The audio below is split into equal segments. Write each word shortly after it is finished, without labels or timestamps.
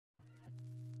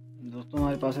दोस्तों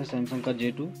हमारे पास है सैमसंग का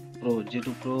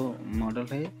J2 Pro मॉडल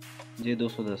है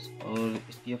J210 और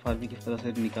इसकी FRP किस तरह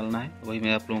से निकालना है वही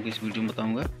मैं आप लोगों को इस वीडियो में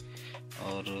बताऊंगा।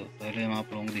 और पहले हम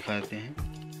आप लोगों को दिखा देते हैं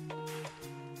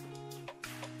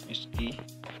इसकी।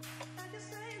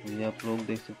 ये आप लोग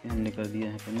देख सकते हैं हमने कर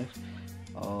दिया है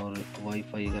कनेक्ट, और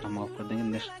वाईफाई अगर हम ऑफ कर देंगे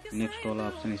नेक्स्ट वाला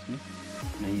ऑप्शन इसमें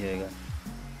नहीं आएगा।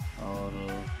 और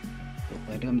तो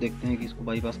पहले हम देखते हैं कि इसको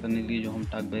बाईपास करने के लिए जो हम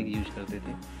टॉक बैक यूज करते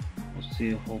थे उससे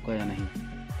होगा या नहीं।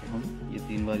 तो हम ये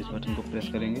 3 बार इस बटन को प्रेस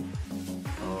करेंगे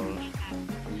और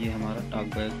ये हमारा टॉक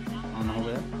बैक ऑन हो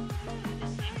गया।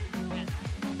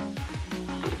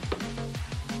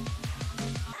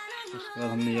 उसके बाद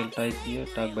हमने ये टाइप किया,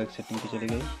 टॉक बैक सेटिंग पे चले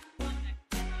गए।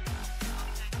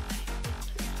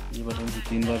 ये बटन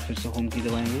 3 बार फिर से होम की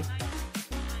दबाएंगे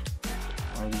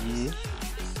और ये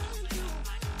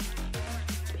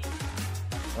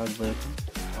टॉक बैक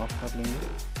ऑफ कर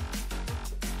लेंगे।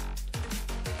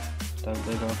 टॉक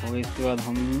बैक ऑफ हो गया। इसके बाद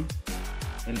हम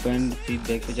हेल्प एंड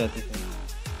फीडबैक पे जाते थे।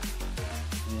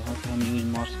 यहाँ से हम यूज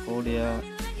मार्क्स कोड या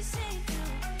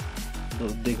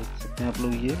देख सकते हैं आप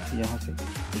लोग, ये यहाँ से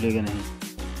खुलेगा नहीं।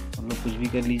 हम लोग कुछ भी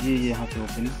कर लीजिए, ये यहाँ से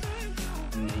ओपन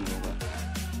नहीं होगा।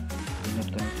 नेट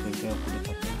कनेक्ट करके आपको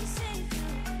दिखाते हैं।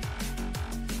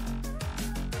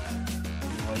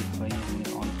 वाईफाई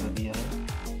हमने ऑन कर दिया है,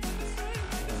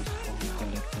 इसको हम कर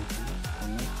लेते हैं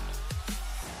कनेक्ट।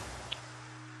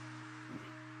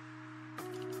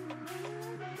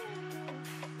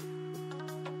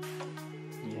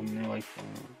 ये हमने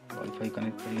वाईफाई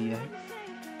कनेक्ट कर लिया है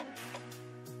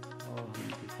और हम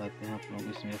दिखाते हैं आप लोग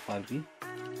इसमें FRP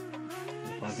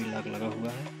लॉक लगा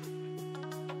हुआ है।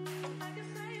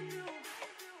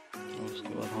 और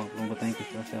उसके बाद हम आप लोग बताएं किस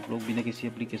तरह से आप लोग बिना किसी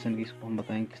एप्लीकेशन की इसको हम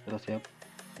बताएं किस तरह से आप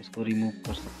इसको रिमूव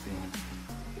कर सकते हैं।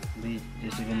 भी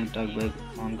जैसे कि हमने टॉक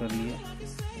बैक ऑन कर लिया,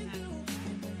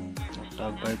 और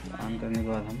टॉक बैक ऑन करने के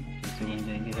बाद हम जैसे बन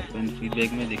जाएंगे हेल्प एंड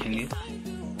फीडबैक में, देखेंगे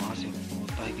वहाँ से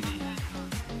होता है कि नहीं।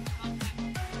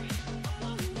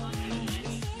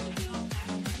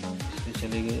 इससे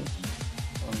चले गए और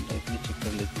हम डायरेक्टली चेक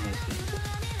कर लेते हैं। ऐसे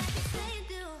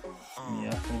ये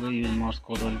आप हो गए। यूज मार्क्स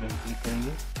कोड वाले पे हम क्लिक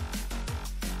करेंगे।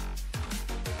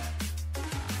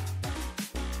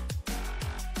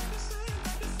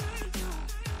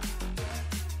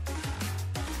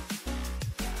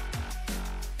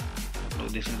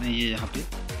 देख सकते हैं ये यहाँ पे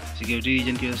सिक्योरिटी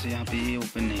रीजन की वजह से यहाँ पे ये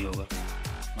ओपन नहीं होगा,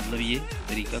 मतलब ये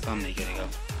तरीका काम नहीं करेगा।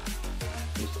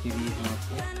 तो इसके लिए हम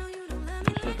आपको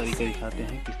दूसरा तरीका दिखाते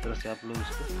हैं किस तरह से आप लोग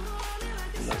इसको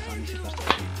पूरा आसानी से कर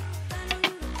सकते हैं।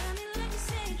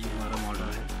 ये हमारा मॉडल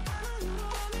है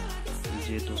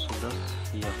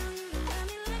J210F।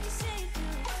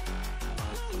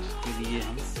 इसके लिए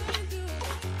हम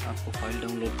आपको फाइल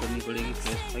डाउनलोड करनी पड़ेगी,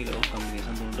 फ्लैश फाइल और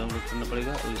कॉम्बिनेशन दोनों डाउनलोड करना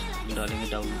पड़ेगा। और इसमें डालेंगे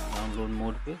डाउनलोड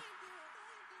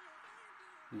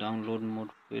मोड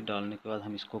पे डालने के बाद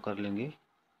हम इसको कर लेंगे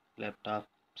लैपटॉप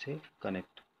से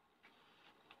कनेक्ट।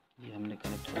 ये हमने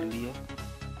कनेक्ट कर लिया।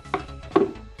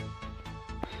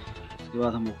 इसके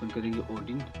बाद हम ओपन करेंगे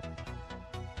ओडिन।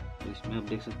 तो इसमें आप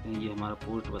देख सकते हैं ये हमारा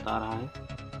पोर्ट बता रहा है।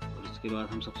 और इसके बाद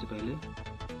हम सबसे पहले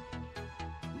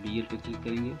BL पे क्लिक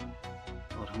करेंगे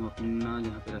और हम अपना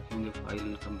जहाँ पे रखे होंगे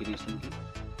फाइल कॉम्बिनेशन की,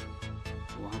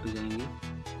 तो वहाँ पे जाएंगे।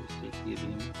 इससे ये भी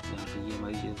हम यहाँ पे ये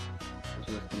हमारी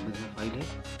जो कॉम्बिनेशन फाइल है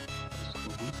इसको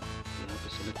हम यहाँ पे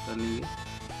सेलेक्ट कर लेंगे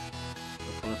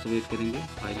और थोड़ा सा वेट करेंगे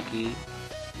फाइल के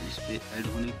इस पे ऐड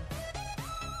होने का।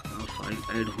 और फाइल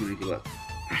ऐड होने के बाद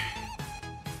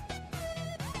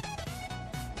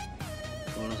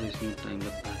थोड़ा सा इसमें टाइम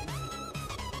लगता है।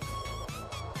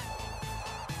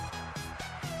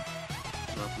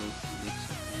 तो आप लोग देख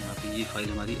सकते हैं यहाँ पे ये फाइल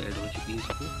हमारी ऐड हो चुकी है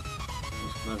इसको।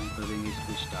 उसके बाद हम कर देंगे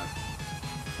इसको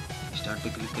स्टार्ट पे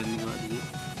क्लिक करने के बाद ये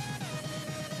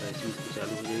ऐसे इसकी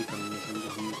चालू हो जाएगी। कॉम्बिनेशन जो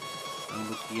हम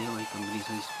डाउनलोड किया है वही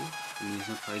कॉम्बिनेशन इस पर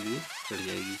कॉम्बिनेशन फाइल ये चढ़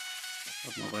जाएगी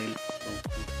और मोबाइल इस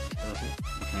तरह से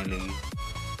दिखाने लगेगी।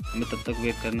 हमें तब तक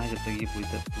वेट करना है जब तक ये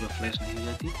पूरा फ्लैश नहीं हो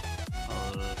जाती।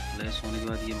 और फ्लैश होने के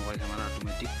बाद ये मोबाइल हमारा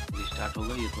ऑटोमेटिक रिस्टार्ट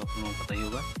होगा, ये तो आप लोगों को पता ही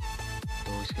होगा।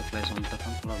 तो इसके फ्लैश होने तक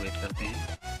हम थोड़ा वेट करते हैं।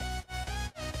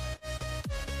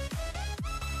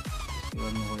 इसके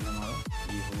बाद मोबाइल हमारा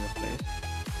ये हो गया फ्लैश,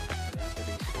 यहाँ पे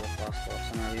पास का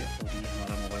ऑप्शन आ गया और ये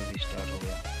हमारा मोबाइल रिस्टार्ट हो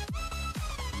गया।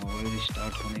 मोबाइल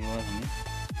रिस्टार्ट होने के बाद हमें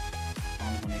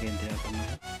ऑन होने का इंतजार करना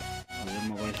है। और जब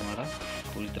मोबाइल हमारा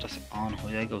पूरी तरह से ऑन हो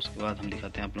जाएगा उसके बाद हम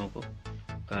दिखाते हैं आप लोगों को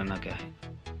करना क्या है।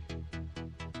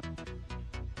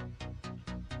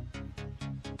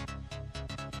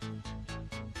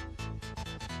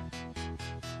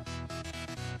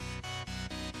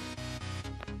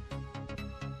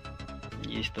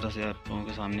 ये इस तरह से आप लोगों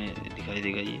के सामने दिखाई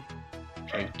देगा ये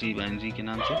फैक्ट्री बाइनरी के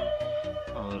नाम से।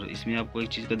 और इसमें आपको एक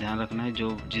चीज़ का ध्यान रखना है,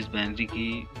 जो जिस बाइनरी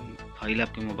की फाइल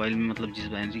आपके मोबाइल में मतलब जिस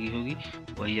बाइनरी की होगी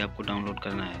वही आपको डाउनलोड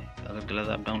करना है। अगर गलत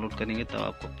आप डाउनलोड करेंगे तो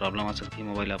आपको प्रॉब्लम आ सकती है,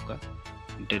 मोबाइल आपका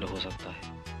डेड हो सकता है।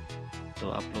 तो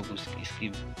आप लोग इसकी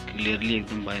क्लियरली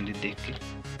एकदम बाइनरी देख के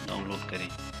डाउनलोड करें,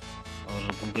 और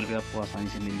गूगल पे आपको आसानी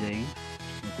से मिल जाएगी,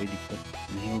 इसमें कोई दिक्कत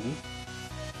नहीं होगी।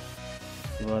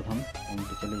 इसके बाद हम होम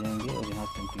पे चले जाएंगे और यहाँ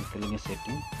पे हम क्लिक करेंगे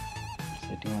सेटिंग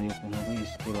हमारी ओपन हो गई।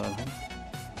 इसके बाद हम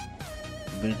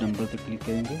बिल्ड नंबर पे क्लिक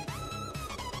करेंगे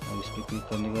और इस पर क्लिक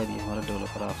करने के बाद ये हमारा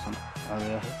डेवलपर ऑप्शन आ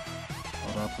गया है।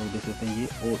 और आप लोग देख सकते हैं ये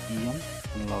OEM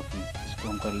अनलॉकिंग, इसको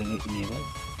हम कर लेंगे इनेबल।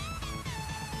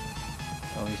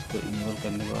 और इसको इनेबल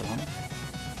करने के बाद हम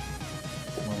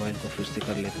मोबाइल को फिर से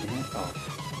कर लेते हैं ऑफ।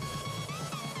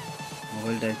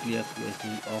 मोबाइल डायरेक्टली आपकी ऐसे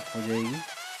ही ऑफ हो जाएगी।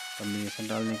 कॉम्बिनेशन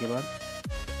डालने के बाद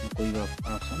कोई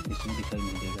ऑप्शन इसमें दिखाई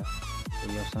नहीं देगा,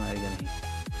 कोई ऑप्शन आएगा नहीं।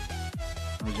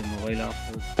 और जब मोबाइल ऑफ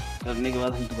करने के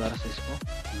बाद हम दोबारा से इसको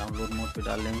डाउनलोड मोड पे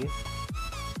डाल लेंगे।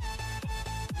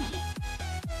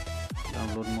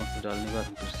 डाउनलोड मोड पे डालने के बाद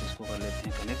हम फिर से इसको कर लेते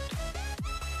हैं कनेक्ट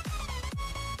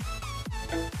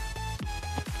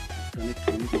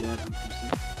होने के बाद हम फिर से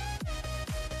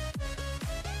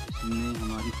इसमें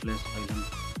हमारी फ्लैश फाइल हम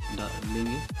डाल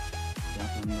लेंगे। जहाँ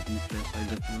पर हमने अपनी फ्लैश फाइल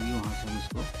रखी होगी वहाँ से हम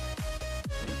इसको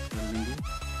सेलेक्ट कर लेंगे।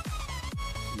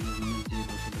 ये हमने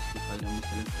j210 की फाइल हमने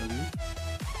सेलेक्ट कर ली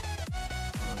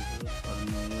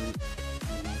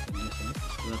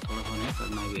और थोड़ा सा हमें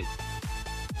करना है वेट।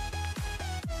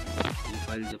 ये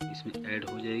फाइल जब इसमें ऐड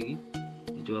हो जाएगी,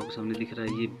 जो आपको सामने दिख रहा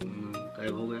है ये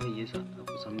गायब हो गया है, ये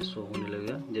आपको सामने शो होने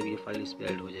लगेगा जब ये फाइल इस पर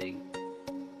ऐड हो जाएगी।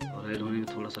 और ऐड होने में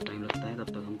थोड़ा सा टाइम लगता है, तब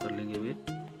तक हम कर लेंगे वेट।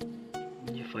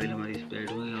 ये फाइल हमारी इस पर ऐड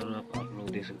हो गई और आप लोग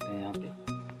देख सकते हैं यहाँ पे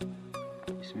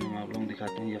इसमें हम आप लोग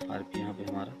दिखाते हैं FRP यहाँ पे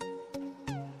हमारा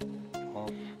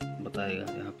ऑफ बताएगा।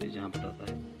 यहाँ पे जहाँ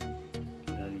बताता है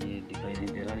ये दिखाई नहीं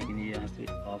दे रहा, लेकिन ये यहाँ से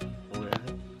ऑफ हो गया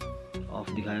है, ऑफ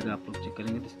दिखाएगा। आप लोग चेक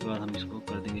करेंगे तो इसके बाद हम इसको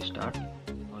कर देंगे स्टार्ट।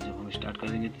 और जब हम स्टार्ट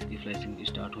करेंगे तो इसकी फ्लैशिंग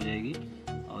स्टार्ट हो जाएगी।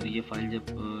 और ये फाइल जब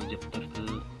तक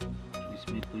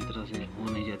इसमें पूरी तरह से हो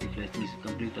नहीं जाती फ्लैशिंग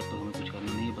कंप्लीट, तब तक हमें कुछ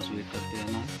करना नहीं है, बस वेट करते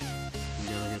रहना है।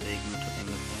 ज़्यादा से ज़्यादा 1 मिनट का टाइम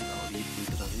लगता है और ये पूरी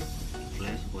तरह से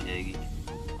फ्लैश हो जाएगी।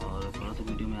 और थोड़ा सा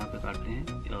वीडियो में यहाँ पे काटते हैं,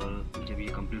 और जब ये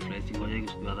कंप्लीट फ्लैशिंग हो जाएगी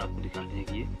उसके बाद आपको दिखाते हैं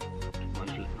कि ये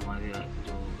हमारे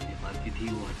जो FRP थी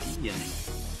वो हटी या नहीं।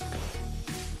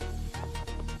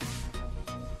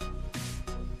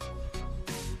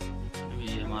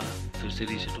 ये हमारा फिर से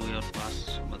रीसेट हो गया और पास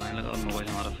बताने लगा और मोबाइल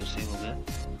हमारा फिर से हो गया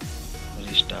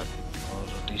रिस्टार्ट। और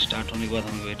रिस्टार्ट होने के बाद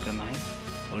हमें वेट करना है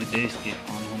थोड़ी देर इसके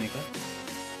ऑन होने का।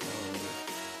 और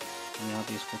यहाँ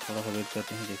पे इसको थोड़ा सा वेट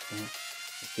करते हैं, देखते हैं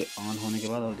इसके ऑन होने के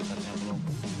बाद और दिखाते हैं आप लोगों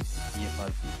को ये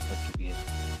FRP कर चुकी है।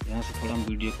 यहाँ से थोड़ा हम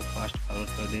वीडियो को फास्ट फॉरवर्ड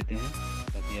कर देते हैं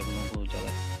ताकि आप लोगों को ज़्यादा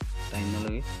टाइम ना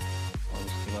लगे। और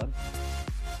उसके बाद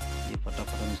ये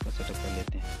फटाफट हम इसका सेटअप कर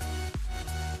लेते हैं।